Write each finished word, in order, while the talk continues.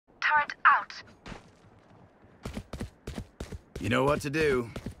You know what to do.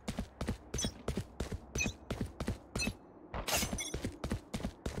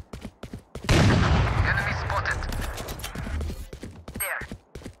 Enemy spotted. There.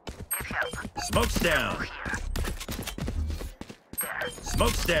 Need help. Smoke's down. Here. There.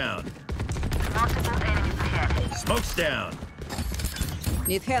 Smoke's down. Multiple enemies ahead. Smoke's down.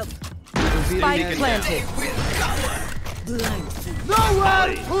 Need help. Spike Planted.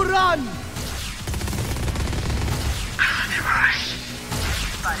 Nowhere to run!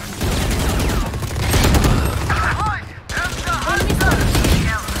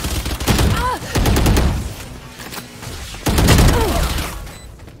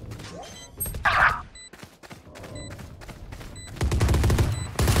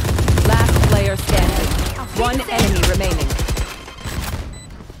 Last player standing. One enemy remaining.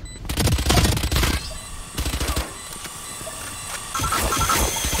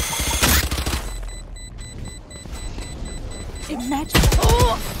 Imagine.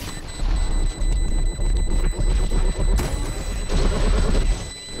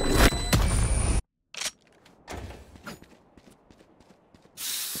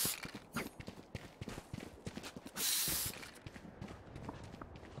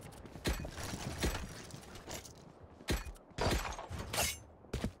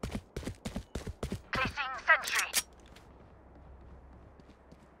 Placing sentry.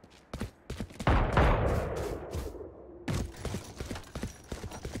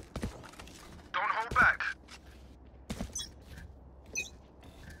 Don't hold back.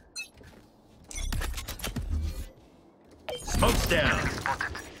 Smoke's down.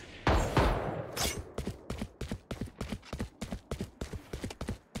 Spotted.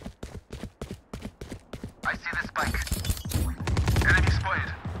 I see the spike. Enemy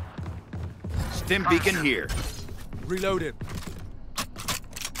spotted. Stim beacon here. Reloaded.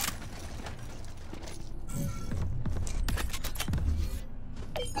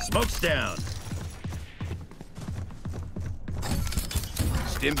 Smoke's down.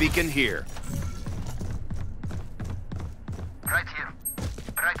 Stim beacon here. Right here.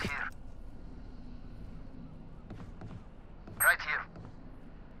 Right here. Right here.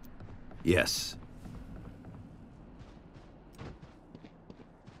 Yes.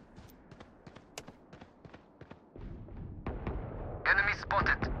 Enemy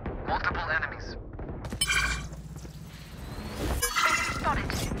spotted. Multiple enemies. Enemy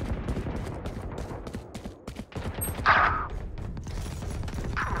spotted.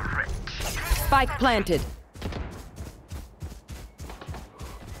 Spike planted.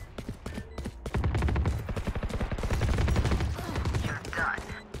 You're done.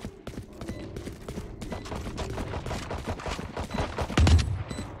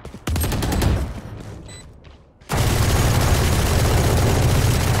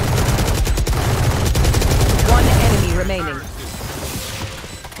 One enemy remaining.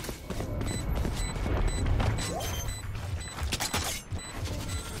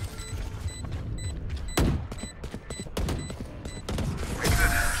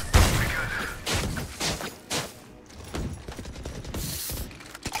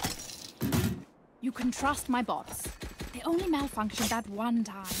 You can trust my bots. They only malfunctioned that one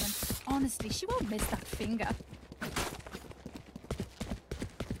time, and honestly, she won't miss that finger.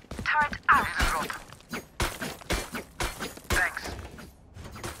 Turret out. Thanks.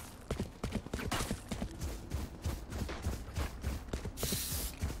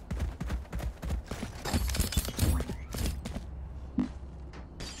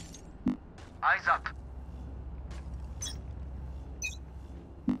 Eyes up.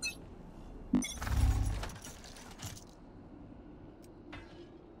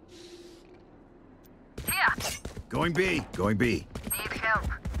 Here. Going B. Going B. Need help.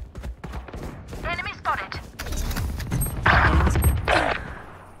 Enemy spotted.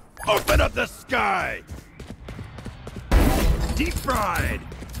 Open up the sky! Deep fried!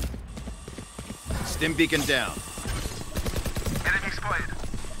 Stim beacon down. Enemy spotted.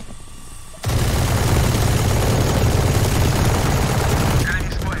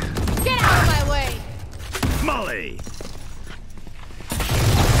 Enemy spotted. Get out of my way! Molly!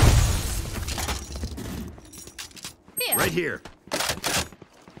 Here. Right here.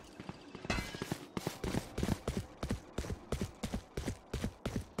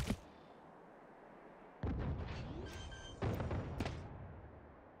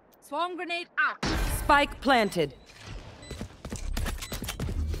 Swarm grenade out. Spike planted.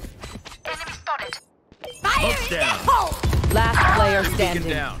 Enemy spotted. Fire Smoke's in the down. hole! Last player Beacon standing.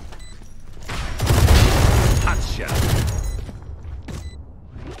 down. Hot shot.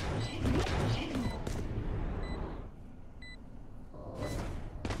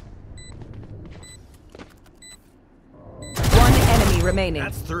 enemy remaining.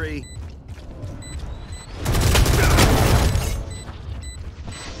 That's 3.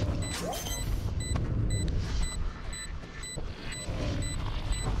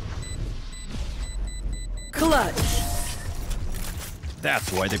 Clutch.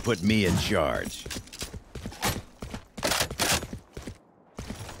 That's why they put me in charge.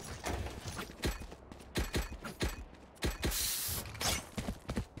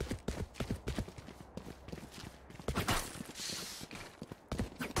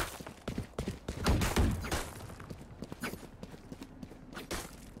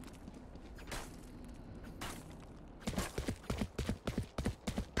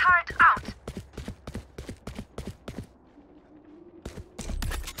 Turret out.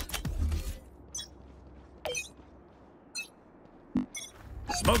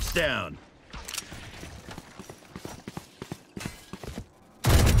 Smoke's down.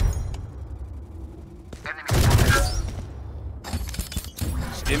 Enemy spotted.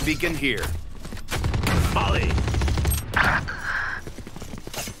 Stim beacon here. Molly.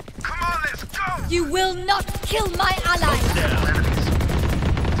 Come on, let's go. You will not kill my ally. Down. Enemies.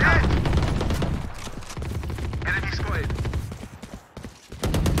 Dead. Enemy spotted.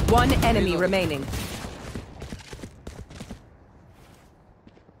 One enemy remaining.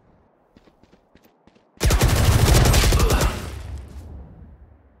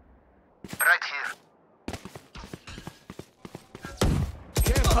 Right here.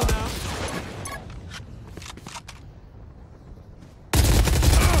 Careful now.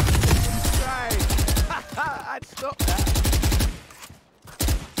 Right. I'd stop that.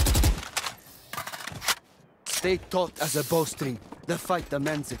 Stay taut as a bowstring. The fight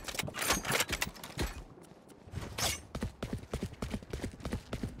demands it.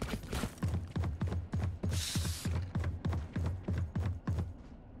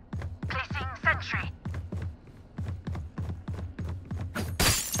 Placing sentry.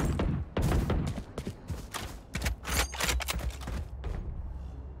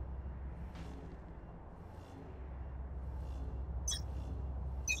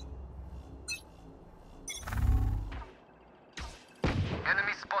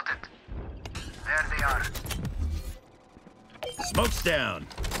 Enemy spotted. There they are. Smoke's down.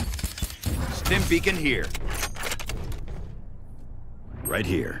 Stim beacon here. Right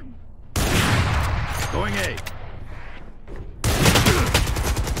here. Going A.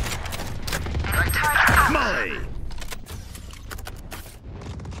 Right turret. Molly.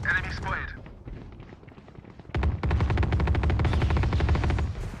 Enemy spotted.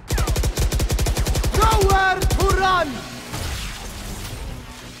 Nowhere to run!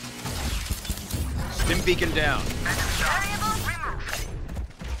 Stim beacon down. Variable removed.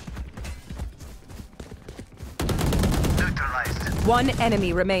 Neutralized. One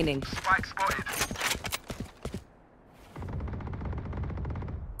enemy remaining. Spike spotted.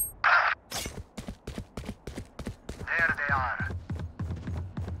 There they are.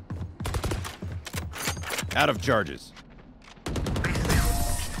 Out of charges. Be still.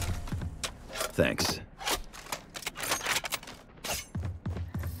 Thanks.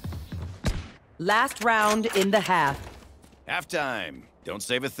 Last round in the half. Halftime. Don't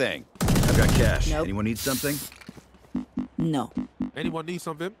save a thing. I've got cash. Nope. Anyone need something? No. Anyone need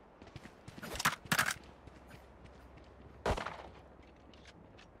something?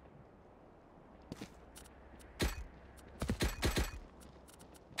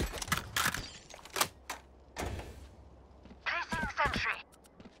 Placing sentry.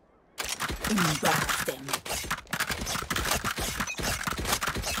 Embarrass them.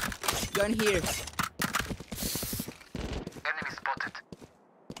 Gun here. Enemy spotted.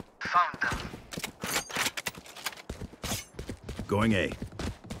 Found them. Going A.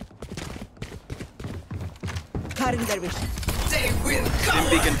 Cutting their vision. Stim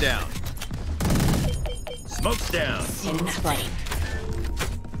beacon down. Smoke's down. Spike.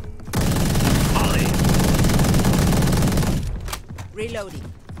 Molly. Reloading.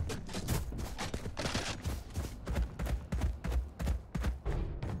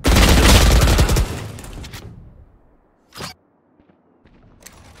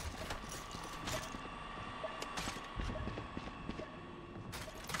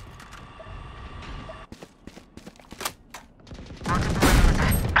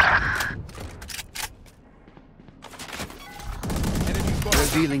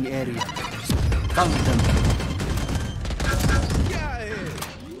 Revealing area. Found them.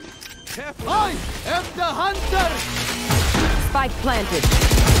 Careful. I am the hunter! Spike planted.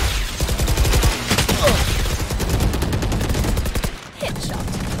 Headshot.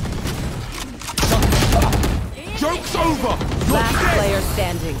 Joke's over! Last player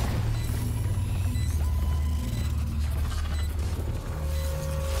standing.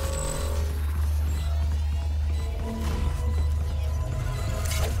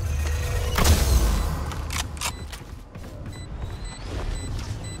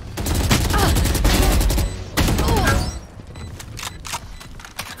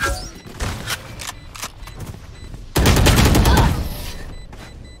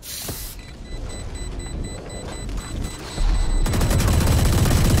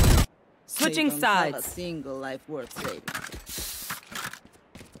 Switching don't have a sides. single life worth saving.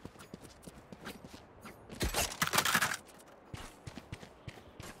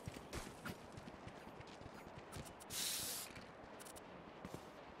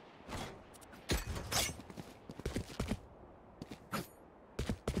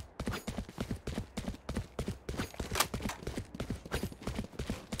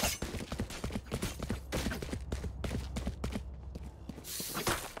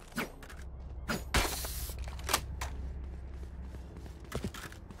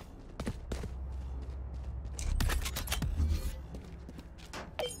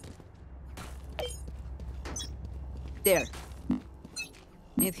 There.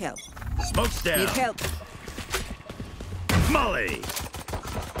 Need help. Smoke's down. Need help. Molly!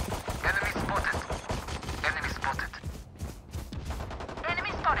 Enemy spotted. Enemy spotted.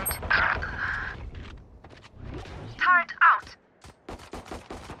 Enemy spotted. Turret out.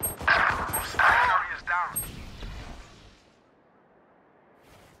 Warriors down.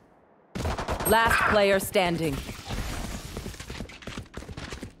 Last player standing.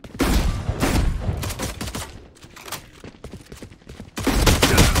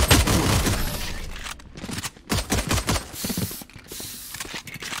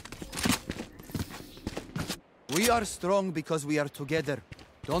 We are strong because we are together.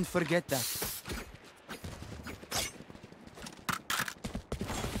 Don't forget that.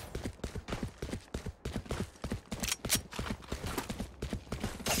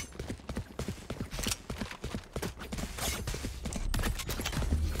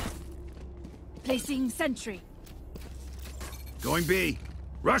 Placing sentry. Going B.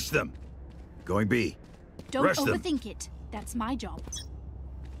 Rush them. Going B. Don't Rush them. overthink it. That's my job.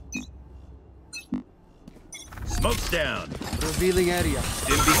 Smoke's down. Revealing area.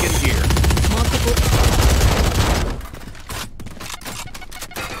 Dim beacon here.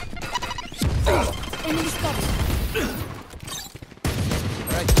 Enemy spotted.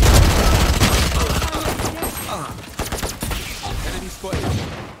 Right. Enemy spotted.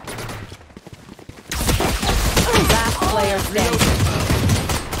 Last player standing.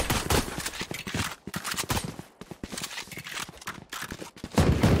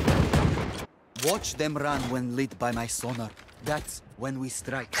 Watch them run when lit by my sonar. That's when we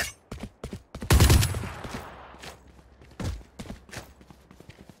strike.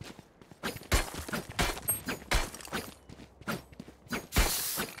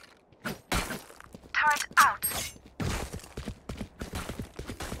 Turret out.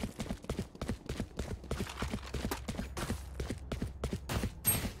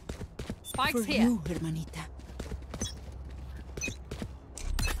 Spikes For here. you, hermanita.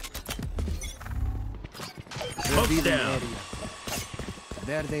 Smoke's Revealing down. area.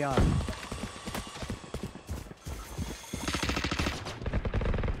 There they are.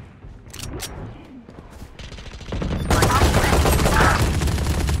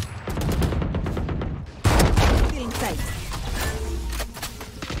 Feeling tight.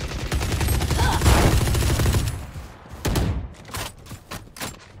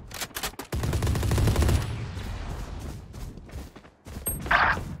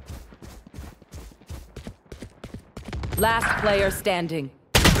 Last player standing.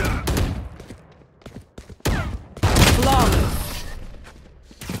 Flawless.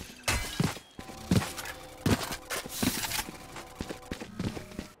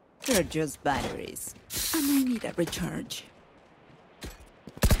 They're just batteries. And I need a recharge.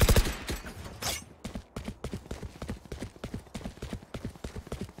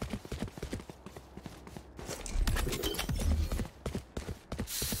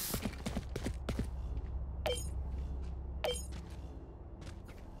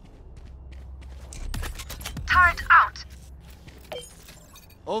 Turret out.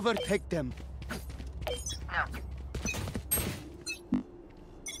 Overtake them. No.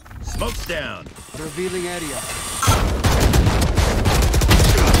 Smoke's down. Revealing area.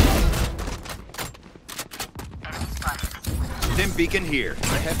 Enemy spotted. Dim beacon here.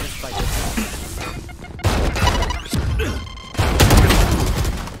 I have the spike.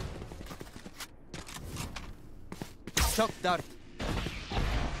 Shock dart.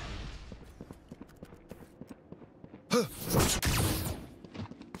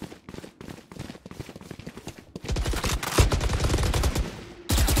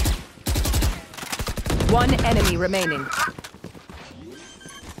 One enemy remaining.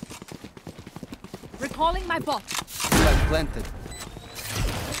 Recalling my bot. Spike planted.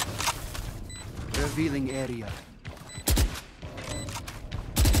 Revealing area.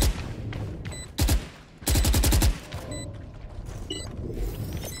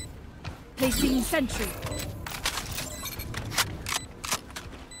 Placing sentry.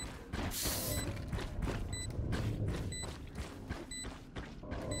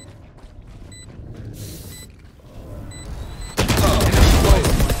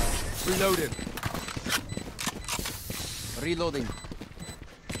 Reloading. Reloading.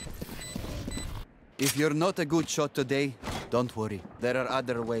 If you're not a good shot today, don't worry. There are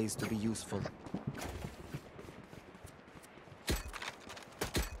other ways to be useful.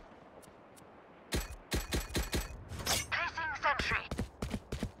 Placing sentry.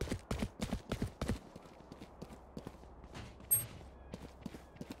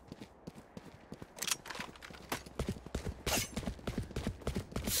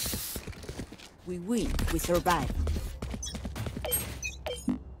 We win, we survive.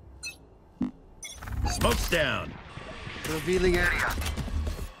 Smoke's down. Revealing area.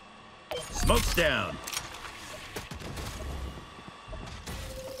 Smoke's down.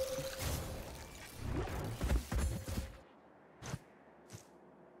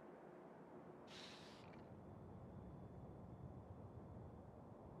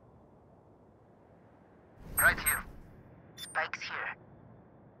 Right here. Spike's here.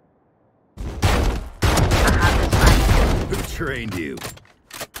 Who trained you?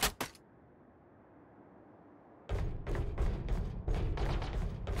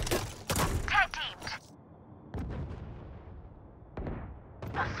 Tag teamed.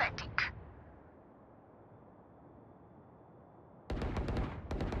 Pathetic.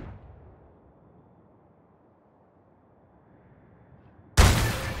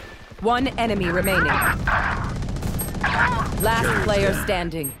 One enemy remaining. Last player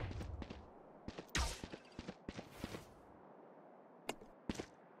standing.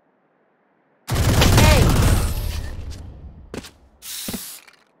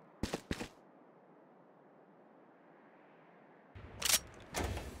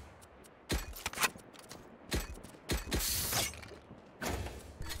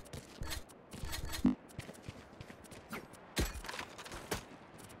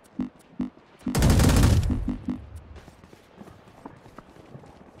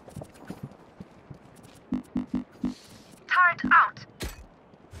 Turret out.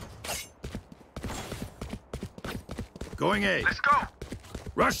 Going A. Let's go.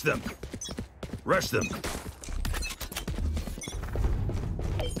 Rush them. Rush them.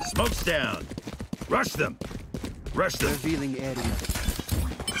 Smoke's down. Rush them. Rush them. Revealing area.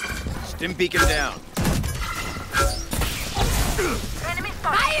 Stim beacon down. Enemy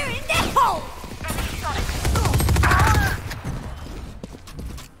spotted. Fire in the hole. Enemy spotted.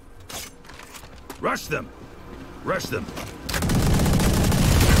 Rush them. Rush them.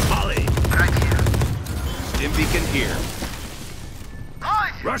 Molly. Right here. Stim beacon here.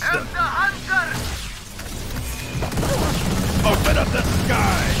 Rush them. The hunter. Open up the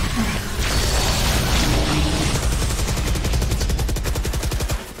sky.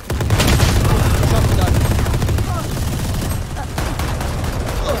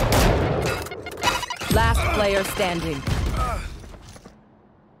 Last player standing.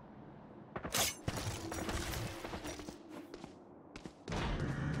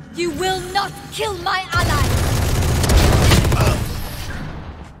 You will not kill my ally!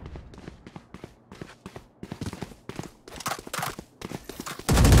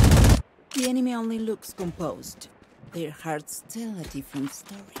 The enemy only looks composed. Their hearts tell a different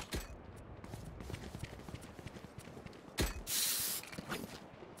story.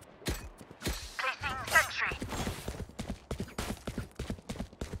 Placing sentry.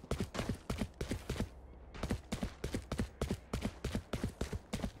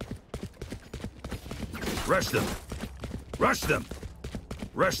 Rush them. Rush them.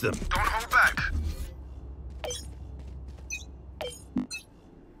 Rush them. Don't hold back.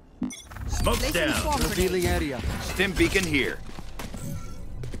 Smoke's down. Revealing area. Stim beacon here.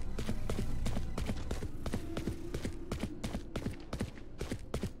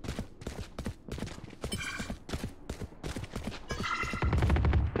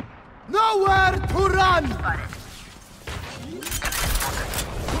 Nowhere to run!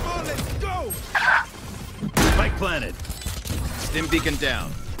 Come on, let's go! Spike planted. Stim beacon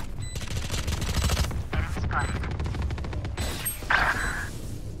down. Enemy spotted.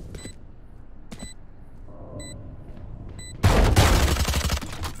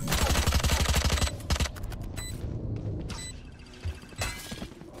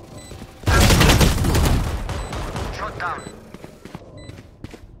 Shot down.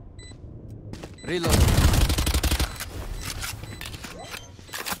 Reload.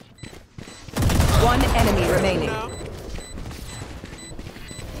 One enemy remaining.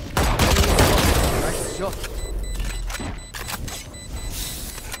 Nice shot.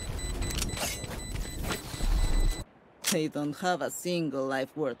 They don't have a single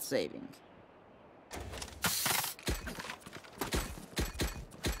life worth saving.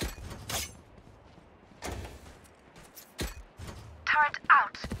 Turret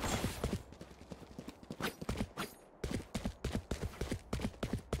out.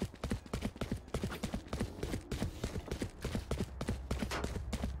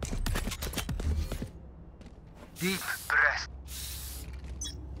 Deep breath.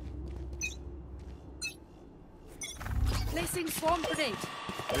 Placing swarm grenade.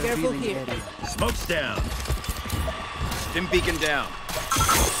 Careful Revealing here. area. Smoke's down. Stim beacon down.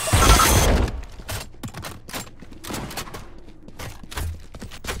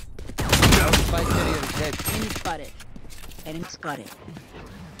 Spike carrier dead. Enemy spotted. Enemy spotted.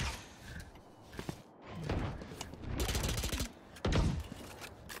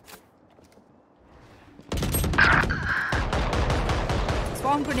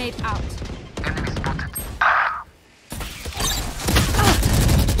 Swarm grenade out. Enemy spotted.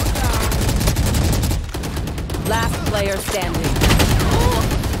 Last player standing.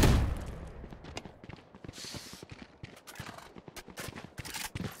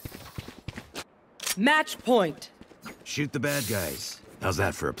 Match point. Shoot the bad guys. How's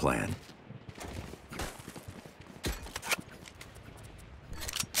that for a plan?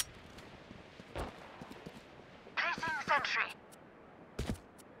 Placing sentry.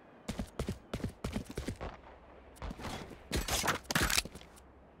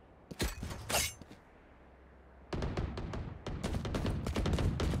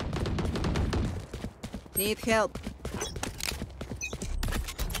 Need help.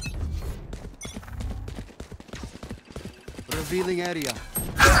 Revealing area.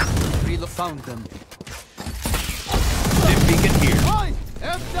 Reload. Found them. Stim beacon here. I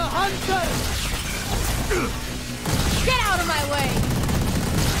am the hunter! Get out of my way!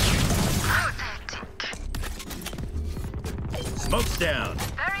 Smoke's down.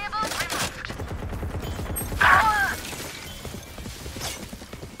 Variable removed.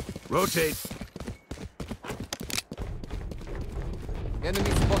 Rotate.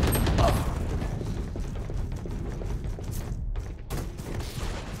 Enemy spotted.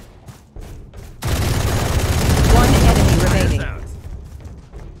 One enemy remaining. Out.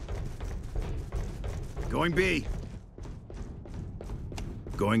 Going B.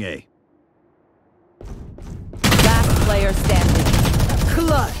 Going A. Last player standing.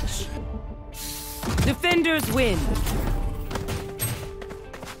 Clutch. Defenders win.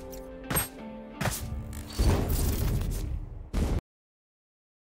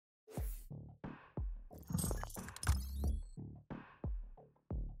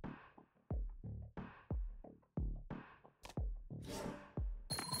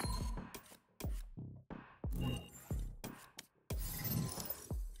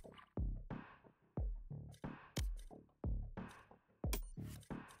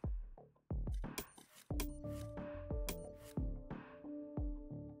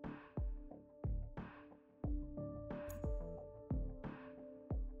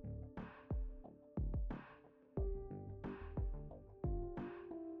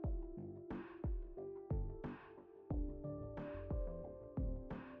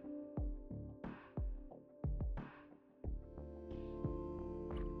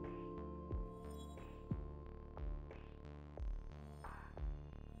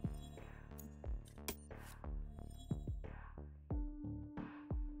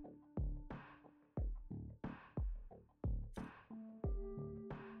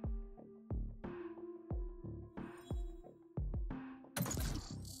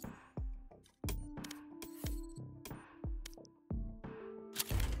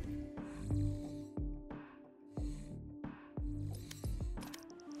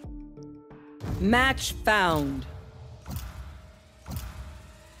 Match found.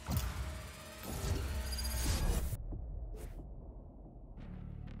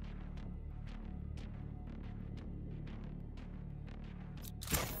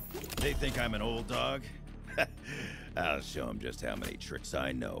 They think I'm an old dog? I'll show them just how many tricks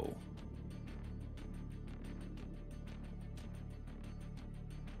I know.